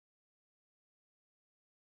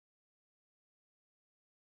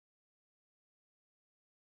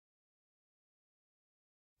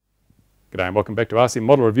G'day and welcome back to RC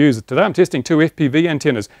Model Reviews. Today I'm testing two FPV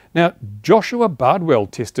antennas. Now, Joshua Bardwell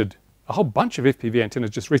tested a whole bunch of FPV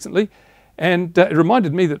antennas just recently, and it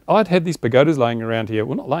reminded me that I'd had these Pagodas laying around here.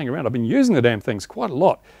 Well, not laying around, I've been using the damn things quite a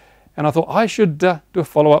lot. And I thought I should do a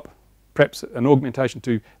follow-up, perhaps an augmentation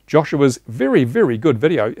to Joshua's very, very good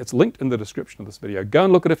video. It's linked in the description of this video. Go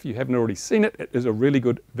and look at it if you haven't already seen it. It is a really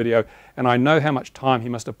good video, and I know how much time he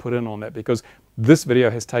must have put in on that, because this video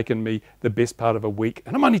has taken me the best part of a week,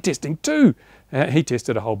 and I'm only testing two. He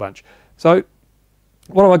tested a whole bunch. So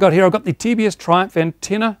what have I got here? I've got the TBS Triumph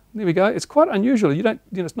antenna. There we go. It's quite unusual.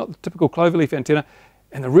 It's not the typical cloverleaf antenna.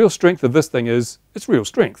 And the real strength of this thing is, it's real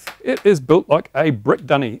strength. It is built like a brick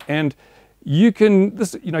dunny, and you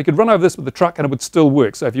could run over this with the truck and it would still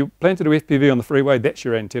work. So if you plan to do FPV on the freeway, that's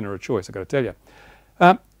your antenna of choice, I've got to tell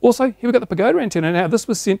you. Also, here we've got the Pagoda antenna. Now, this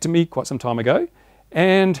was sent to me quite some time ago,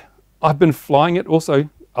 and I've been flying it also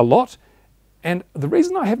a lot. And the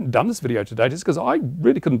reason I haven't done this video today is because I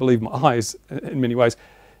really couldn't believe my eyes in many ways.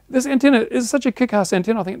 This antenna is such a kick-ass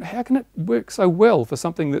antenna. I think, how can it work so well for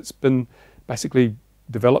something that's been basically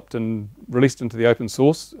developed and released into the open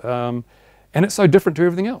source? And it's so different to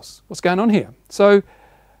everything else. What's going on here? So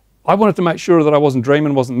I wanted to make sure that I wasn't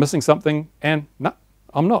dreaming, wasn't missing something, and no,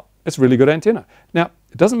 I'm not. It's a really good antenna. Now,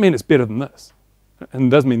 it doesn't mean it's better than this, and it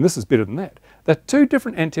doesn't mean this is better than that. They're two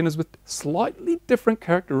different antennas with slightly different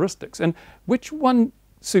characteristics, and which one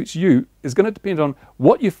suits you is going to depend on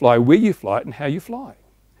what you fly, where you fly it, and how you fly.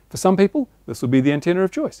 For some people, this will be the antenna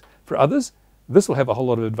of choice. For others, this will have a whole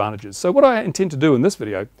lot of advantages. So what I intend to do in this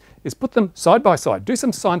video is put them side by side, do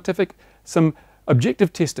some scientific, some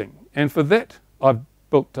objective testing. And for that, I've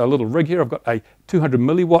built a little rig here. I've got a 200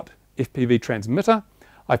 milliwatt FPV transmitter.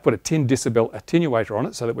 I've put a 10 decibel attenuator on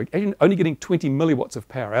it so that we're only getting 20 milliwatts of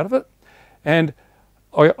power out of it. And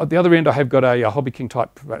at the other end, I have got a Hobby King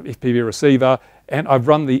type FPV receiver, and I've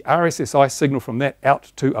run the RSSI signal from that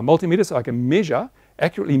out to a multimeter so I can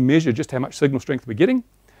accurately measure just how much signal strength we're getting.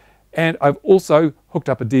 And I've also hooked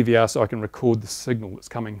up a DVR so I can record the signal that's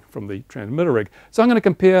coming from the transmitter rig. So I'm going to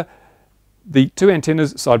compare the two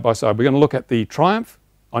antennas side by side. We're going to look at the Triumph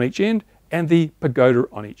on each end and the Pagoda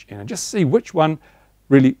on each end, and just see which one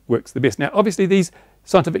really works the best. Now, obviously, these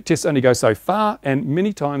scientific tests only go so far, and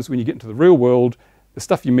many times when you get into the real world, the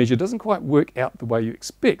stuff you measure doesn't quite work out the way you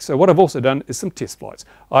expect. So what I've also done is some test flights.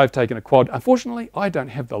 I've taken a quad. Unfortunately, I don't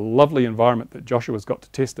have the lovely environment that Joshua's got to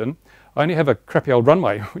test in. I only have a crappy old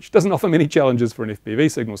runway, which doesn't offer many challenges for an FPV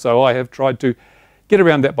signal. So I have tried to get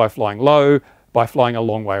around that by flying low, by flying a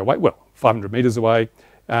long way away, well, 500 meters away,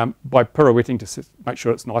 by pirouetting to make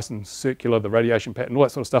sure it's nice and circular, the radiation pattern, all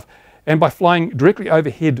that sort of stuff, and by flying directly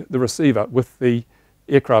overhead the receiver with the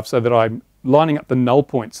aircraft so that I'm lining up the null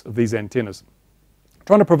points of these antennas,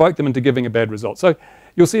 trying to provoke them into giving a bad result. So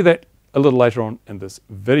you'll see that a little later on in this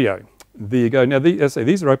video. There you go. Now, as I say,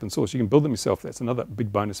 these are open source. You can build them yourself. That's another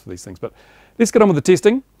big bonus for these things. But let's get on with the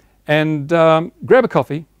testing and grab a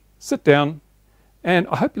coffee, sit down, and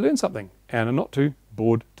I hope you learn something and are not too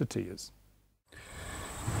bored to tears.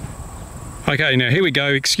 Okay, now here we go.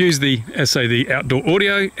 Excuse the outdoor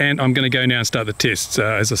audio, and I'm going to go now and start the tests.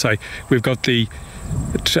 As I say, we've got the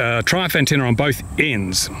Triumph antenna on both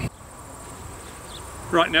ends.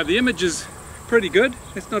 Right, now the image is pretty good.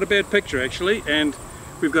 It's not a bad picture actually, and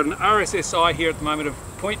we've got an RSSI here at the moment of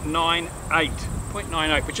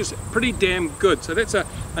 0.98, which is pretty damn good. So that's a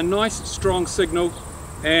nice strong signal,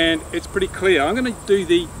 and it's pretty clear. I'm going to do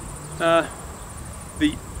the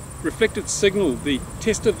reflected signal, the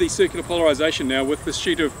test of the circular polarization now with this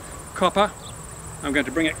sheet of copper. I'm going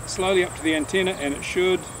to bring it slowly up to the antenna, and it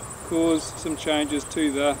should cause some changes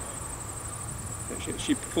to the...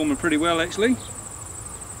 She's performing pretty well actually.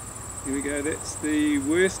 Here we go, that's the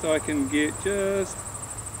worst I can get, just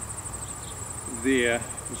there,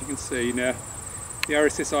 as you can see. Now the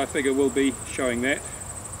RSSI figure will be showing that,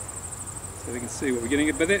 so we can see what we're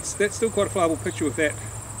getting, but that's still quite a flyable picture with that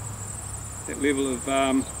level of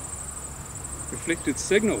reflected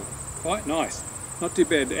signal. Quite nice, not too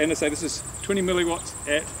bad. And I say this is 20 milliwatts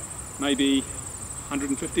at maybe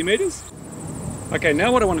 150 meters. Okay,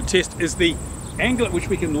 now what I want to test is the angle at which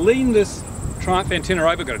we can lean this Triumph antenna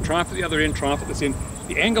over. I've got a Triumph at the other end, Triumph at this end.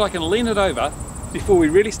 The angle I can lean it over before we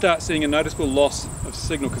really start seeing a noticeable loss of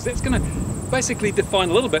signal, because that's going to basically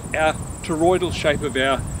define a little bit our toroidal shape of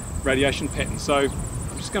our radiation pattern. So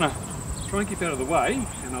I'm just going to try and keep out of the way,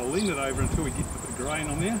 and I'll lean it over until we get a bit of grain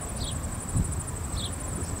on there.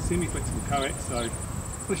 This is semi-flexible coax, so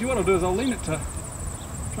actually what I'll do is I'll lean it to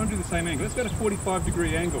try and do the same angle. That's about a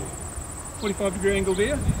 45-degree angle. 45-degree angle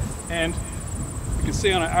there, and you can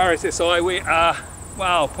see on our RSSI we are,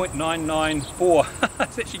 wow, 0.994.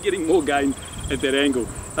 It's actually getting more gain at that angle.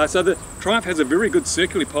 So the Triumph has a very good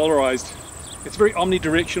circularly polarized, it's very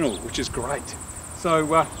omnidirectional, which is great. So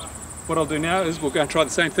what I'll do now is we'll go and try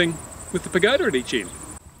the same thing with the Pagoda at each end.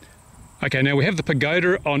 Okay, now we have the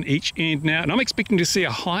Pagoda on each end now, and I'm expecting to see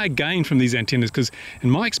a higher gain from these antennas because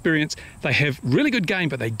in my experience they have really good gain,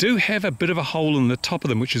 but they do have a bit of a hole in the top of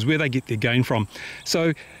them, which is where they get their gain from.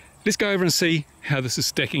 So let's go over and see how this is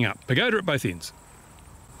stacking up. Pagoda at both ends.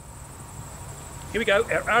 Here we go,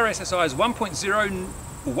 our RSSI is 1.0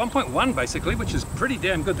 or 1.1 basically, which is pretty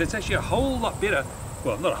damn good. That's actually a whole lot better,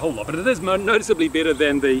 well not a whole lot, but it is noticeably better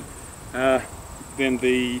than the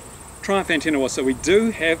Triumph antenna was, so we do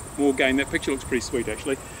have more gain. That picture looks pretty sweet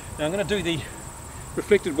actually. Now I'm going to do the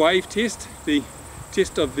reflected wave test, the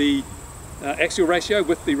test of the axial ratio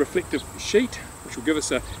with the reflective sheet, which will give us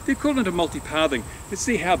the equivalent of multipathing. Let's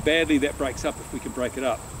see how badly that breaks up, if we can break it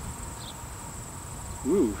up.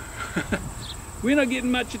 Ooh. We're not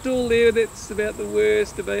getting much at all there. That's about the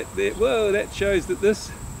worst about that. Whoa, that shows that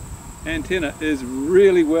this antenna is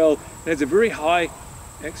really well, it has a very high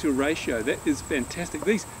axial ratio. That is fantastic.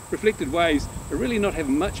 These reflected waves are really not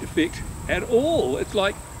having much effect at all. It's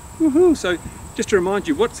like woohoo. So just to remind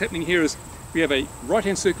you, what's happening here is we have a right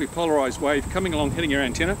hand circularly polarized wave coming along, hitting our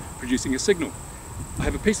antenna, producing a signal. I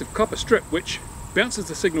have a piece of copper strip which bounces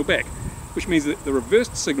the signal back, which means that the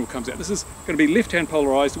reversed signal comes out. This is going to be left hand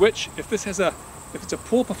polarized, which if it's a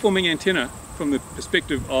poor performing antenna from the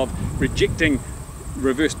perspective of rejecting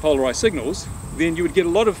reverse polarized signals, then you would get a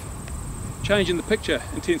lot of change in the picture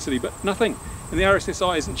intensity, but nothing. And the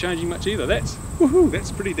RSSI isn't changing much either. That's woohoo,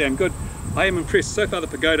 that's pretty damn good. I am impressed. So far the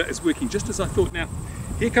Pagoda is working just as I thought. Now,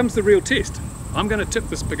 here comes the real test. I'm going to tip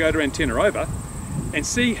this Pagoda antenna over and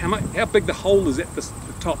see how big the hole is at the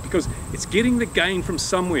top, because it's getting the gain from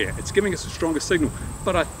somewhere. It's giving us a stronger signal.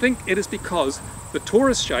 But I think it is because the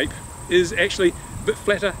torus shape is actually a bit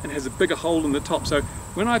flatter and has a bigger hole in the top. So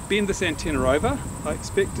when I bend this antenna over, I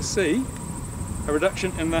expect to see a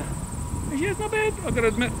reduction in the, yeah, it's not bad, I've got to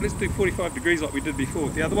admit. Let's do 45 degrees like we did before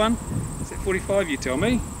with the other one. Is that 45, you tell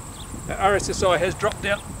me? The RSSI has dropped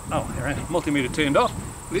down. Oh, our multimeter turned off.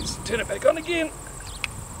 Let's turn it back on again.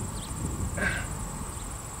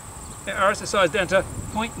 Our RSSI is down to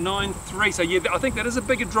 0.93, so yeah, I think that is a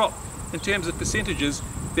bigger drop in terms of percentages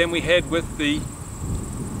than we had with the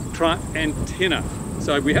Triumph antenna.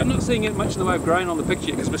 So we are not seeing it much in the way of grain on the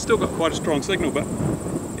picture because we've still got quite a strong signal, but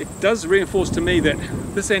it does reinforce to me that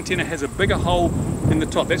this antenna has a bigger hole in the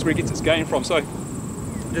top. That's where it gets its gain from. So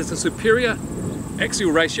there's a superior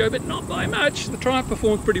axial ratio, but not by much. The Triumph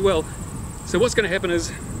performs pretty well. So what's going to happen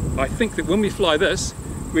is, I think that when we fly this,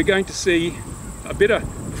 we're going to see a better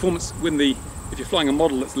performance if you're flying a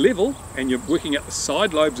model that's level and you're working out the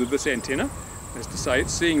side lobes of this antenna, as to say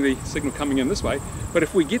it's seeing the signal coming in this way. But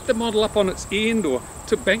if we get the model up on its end or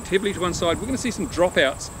banked heavily to one side, we're going to see some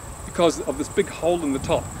dropouts because of this big hole in the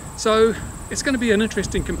top. So it's going to be an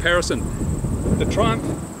interesting comparison, the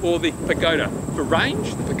Triumph or the Pagoda. For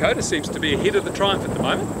range, the Pagoda seems to be ahead of the Triumph at the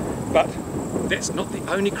moment, but that's not the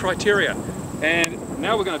only criteria. And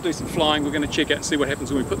now we're going to do some flying. We're going to check out and see what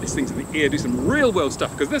happens when we put these things in the air, do some real world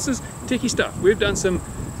stuff, because this is techie stuff. We've done some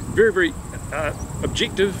very, very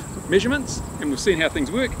objective measurements and we've seen how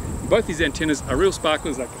things work. Both these antennas are real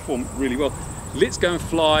sparklers, they perform really well. Let's go and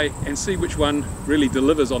fly and see which one really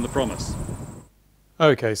delivers on the promise.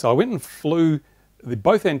 Okay, so I went and flew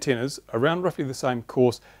both antennas around roughly the same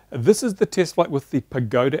course. This is the test flight with the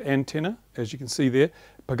Pagoda antenna, as you can see there.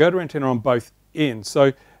 Pagoda antenna on both ends.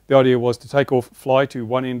 So the idea was to take off, fly to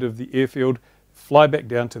one end of the airfield, fly back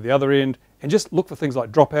down to the other end, and just look for things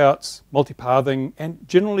like dropouts, multipathing, and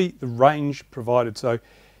generally the range provided. So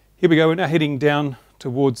here we go, we're now heading down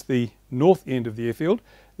towards the north end of the airfield.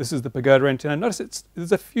 This is the Pagoda antenna. Notice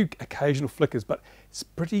there's a few occasional flickers, but it's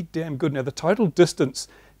pretty damn good. Now the total distance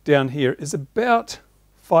down here is about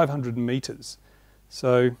 500 meters.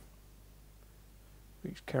 So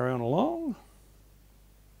we carry on along.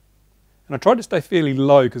 And I tried to stay fairly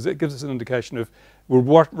low because that gives us an indication of we're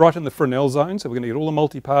right in the Fresnel zone, so we're going to get all the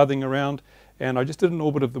multipathing around. And I just did an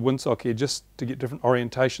orbit of the windsock here just to get different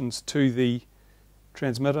orientations to the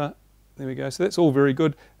transmitter. There we go. So that's all very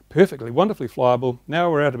good. Perfectly, wonderfully flyable.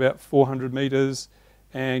 Now we're at about 400 meters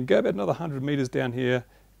and go about another 100 meters down here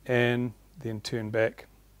and then turn back.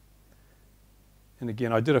 And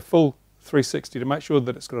again, I did a full 360 to make sure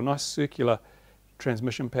that it's got a nice circular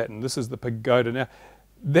transmission pattern. This is the Pagoda. Now,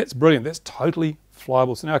 that's brilliant. That's totally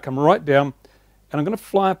flyable. So now I come right down and I'm going to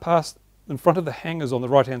fly past in front of the hangars on the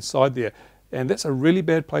right hand side there. And that's a really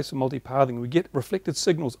bad place for multipathing. We get reflected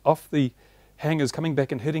signals off the hangars coming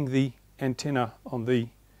back and hitting the antenna on the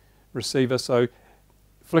receiver. So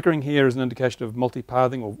flickering here is an indication of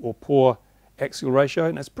multipathing or poor axial ratio,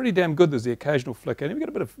 and it's pretty damn good. There's the occasional flicker, and we've got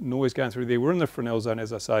a bit of noise going through there. We're in the Fresnel zone,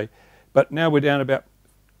 as I say, but now we're down about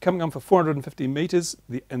coming on for 450 meters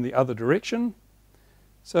in the other direction.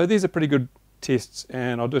 So these are pretty good tests,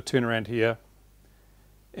 and I'll do a turnaround here,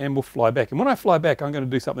 and we'll fly back. And when I fly back, I'm going to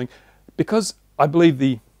do something, because I believe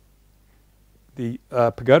the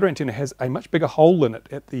Pagoda antenna has a much bigger hole in it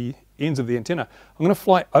at the ends of the antenna. I'm going to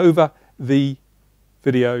fly over the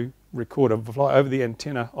video recorder, fly over the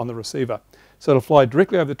antenna on the receiver. So it'll fly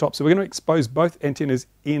directly over the top. So we're going to expose both antennas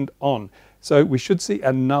end on. So we should see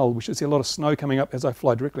a null. We should see a lot of snow coming up as I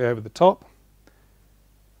fly directly over the top.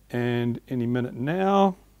 And any minute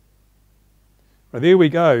now. Right, there we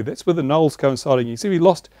go. That's with the nulls coinciding. You see we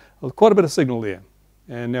lost quite a bit of signal there.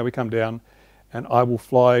 And now we come down, and I will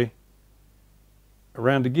fly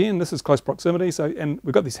around again. This is close proximity, so, and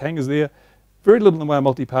we've got these hangers there. Very little in the way of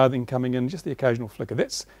multipathing coming in, just the occasional flicker.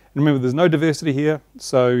 And remember, there's no diversity here,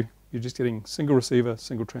 so you're just getting single receiver,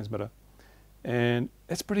 single transmitter. And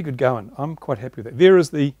that's pretty good going. I'm quite happy with that. There is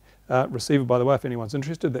the receiver, by the way, if anyone's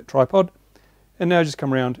interested, that tripod. And now just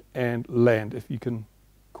come around and land, if you can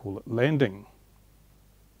call it landing.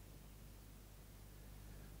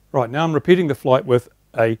 Right, now I'm repeating the flight with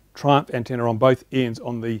a Triumph antenna on both ends,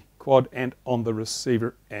 on the quad and on the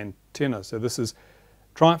receiver antenna. So this is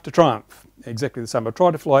Triumph to Triumph, exactly the same. I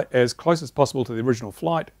try to fly as close as possible to the original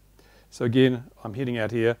flight. So again, I'm heading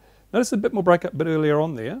out here. Notice a bit more breakup a bit earlier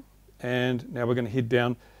on there. And now we're going to head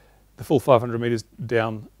down the full 500 meters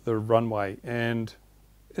down the runway. And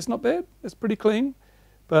it's not bad, it's pretty clean.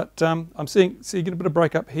 But I'm seeing you get a bit of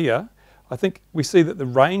breakup here. I think we see that the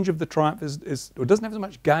range of the Triumph it doesn't have as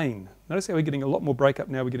much gain. Notice how we're getting a lot more breakup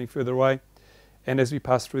now, we're getting further away. And as we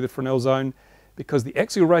pass through the Fresnel zone, because the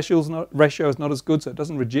axial ratio is not as good, so it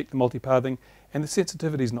doesn't reject the multipathing, and the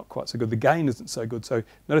sensitivity is not quite so good. The gain isn't so good. So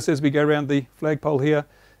notice as we go around the flagpole here,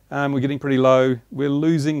 we're getting pretty low. We're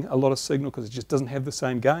losing a lot of signal because it just doesn't have the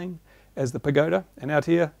same gain as the Pagoda. And out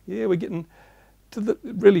here, yeah, we're getting to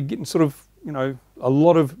really getting sort of, you know, a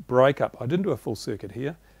lot of breakup. I didn't do a full circuit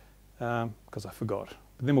here because I forgot.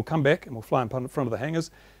 But then we'll come back and we'll fly in front of the hangars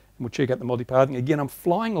and we'll check out the multipathing. Again, I'm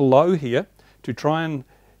flying low here to try and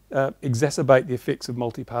exacerbate the effects of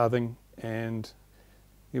multipathing. And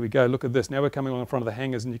here we go, look at this. Now we're coming along in front of the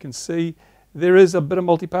hangars, and you can see there is a bit of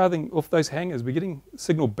multipathing off those hangars. We're getting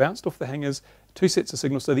signal bounced off the hangars, 2 sets of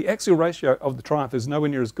signals. So the axial ratio of the Triumph is nowhere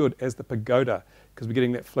near as good as the Pagoda, because we're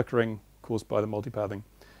getting that flickering caused by the multipathing.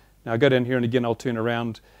 Now I go down here, and again I'll turn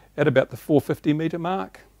around at about the 450 meter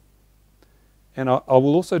mark. And I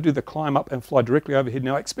will also do the climb up and fly directly overhead.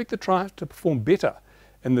 Now I expect the Triumph to perform better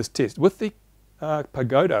in this test. With the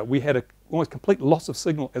Pagoda, we had almost complete loss of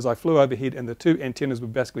signal as I flew overhead, and the two antennas were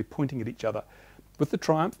basically pointing at each other. With the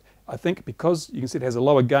Triumph, I think because you can see it has a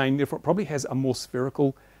lower gain, therefore it probably has a more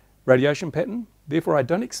spherical radiation pattern. Therefore I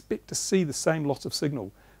don't expect to see the same loss of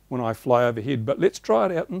signal when I fly overhead. But let's try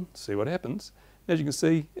it out and see what happens. As you can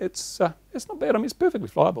see, it's not bad. I mean, it's perfectly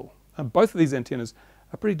flyable. Both of these antennas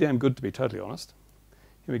are pretty damn good, to be totally honest.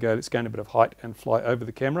 Here we go. Let's gain a bit of height and fly over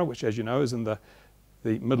the camera, which, as you know, is in the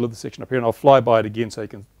middle of the section up here. And I'll fly by it again so you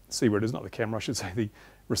can see where it is, not the camera, I should say, the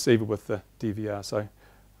receiver with the DVR. So I'm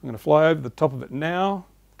going to fly over the top of it now,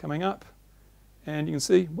 coming up. And you can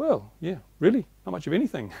see, well, yeah, really, not much of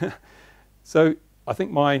anything. So I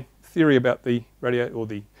think my theory about the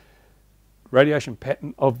radiation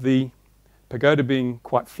pattern of the Pagoda being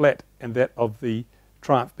quite flat and that of the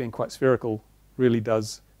Triumph being quite spherical really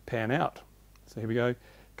does pan out. So here we go,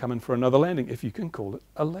 coming for another landing, if you can call it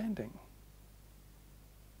a landing.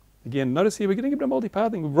 Again, notice here we're getting a bit of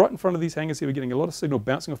multipathing. We're right in front of these hangars here. We're getting a lot of signal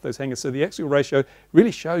bouncing off those hangars. So the axial ratio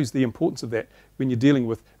really shows the importance of that when you're dealing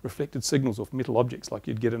with reflected signals off metal objects like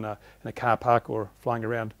you'd get in a car park or flying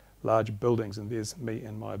around large buildings. And there's me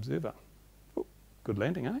and my observer. Oh, good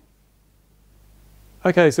landing, eh?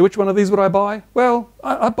 Okay, so which one of these would I buy? Well,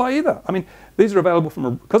 I'd buy either. I mean, these are available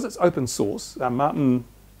because it's open source. Martin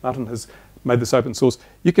has made this open source.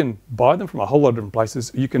 You can buy them from a whole lot of different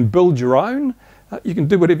places. You can build your own. You can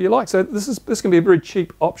do whatever you like. So this can be a very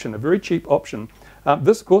cheap option,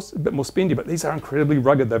 This, of course, a bit more spendy, but these are incredibly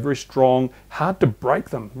rugged. They're very strong, hard to break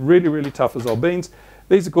them. Really, really tough as old beans.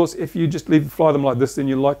 These, of course, if you just fly them like this, then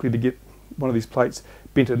you're likely to get one of these plates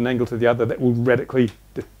bent at an angle to the other. That will radically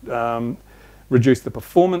reduce the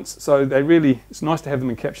performance. So it's nice to have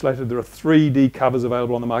them encapsulated. There are 3D covers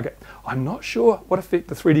available on the market. I'm not sure what effect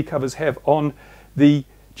the 3D covers have on the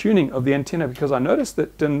tuning of the antenna, because I noticed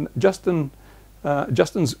that in Justin's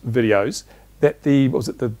videos that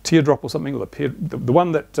the teardrop or something, or the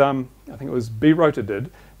one that I think it was B-Rotor did,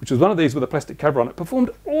 which was one of these with a plastic cover on it,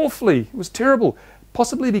 performed awfully. It was terrible.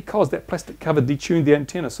 possibly because that plastic cover detuned the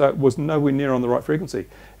antenna, so it was nowhere near on the right frequency.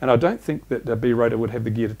 And I don't think that a B-rotor would have the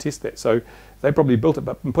gear to test that. So they probably built it,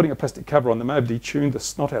 but putting a plastic cover on, they may have detuned the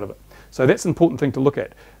snot out of it. So that's an important thing to look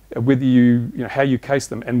at, whether how you case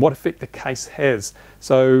them and what effect the case has.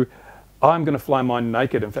 So I'm going to fly mine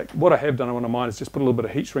naked. In fact, what I have done on one of mine is just put a little bit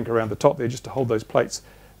of heat shrink around the top there just to hold those plates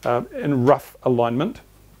in rough alignment.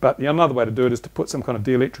 But another way to do it is to put some kind of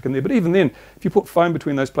dielectric in there. But even then, if you put foam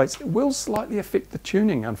between those plates, it will slightly affect the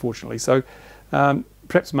tuning, unfortunately. So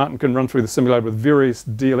perhaps Martin can run through the simulator with various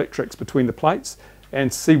dielectrics between the plates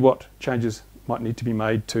and see what changes might need to be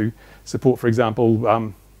made to support, for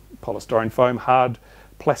example, polystyrene foam, hard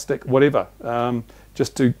plastic, whatever,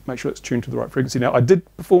 just to make sure it's tuned to the right frequency. Now, I did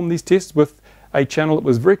perform these tests with a channel that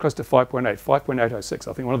was very close to 5.806,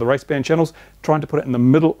 I think one of the race band channels, trying to put it in the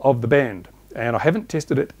middle of the band. And I haven't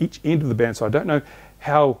tested at each end of the band, so I don't know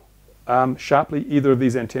how sharply either of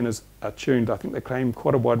these antennas are tuned. I think they claim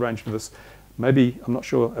quite a wide range for this. Maybe, I'm not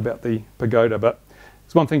sure about the Pagoda, but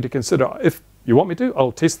it's one thing to consider. If you want me to,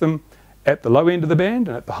 I'll test them at the low end of the band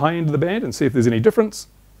and at the high end of the band and see if there's any difference.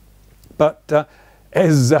 But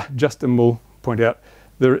as Justin will point out,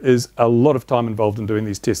 there is a lot of time involved in doing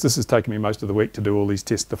these tests. This has taken me most of the week to do all these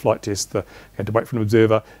tests, the flight tests, had to wait for an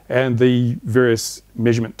observer, and the various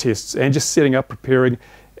measurement tests, and just setting up, preparing,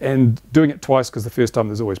 and doing it twice because the first time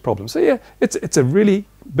there's always problems. So yeah, it's a really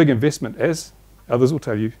big investment, as others will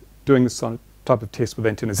tell you, doing this type of test with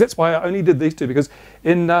antennas. That's why I only did these two, because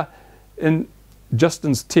in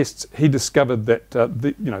Justin's tests, he discovered that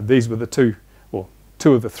these were the two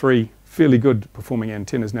of the three fairly good performing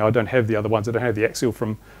antennas. Now I don't have the other ones. I don't have the axial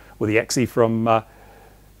from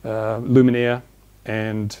Luminaire,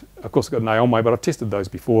 and of course I've got an Aomai, but I've tested those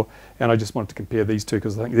before, and I just wanted to compare these two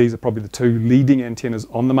because I think these are probably the two leading antennas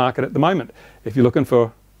on the market at the moment if you're looking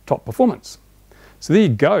for top performance. So there you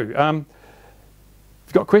go. If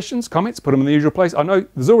you've got questions, comments, put them in the usual place. I know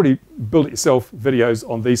there's already build it yourself videos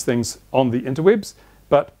on these things on the interwebs,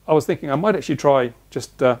 but I was thinking I might actually try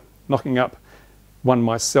just knocking up one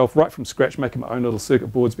myself right from scratch, making my own little circuit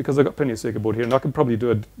boards, because I've got plenty of circuit board here, and I could probably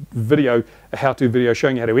do a how-to video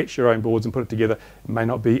showing you how to etch your own boards and put it together. It may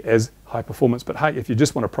not be as high performance, but hey, if you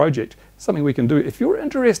just want a project, something we can do. If you're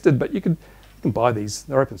interested, but you can buy these,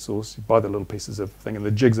 they're open source, you buy the little pieces of thing, and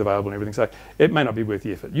the jigs available and everything, so it may not be worth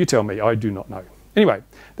the effort. You tell me, I do not know. Anyway,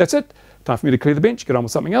 that's it. Time for me to clear the bench, get on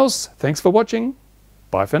with something else. Thanks for watching.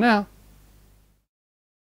 Bye for now.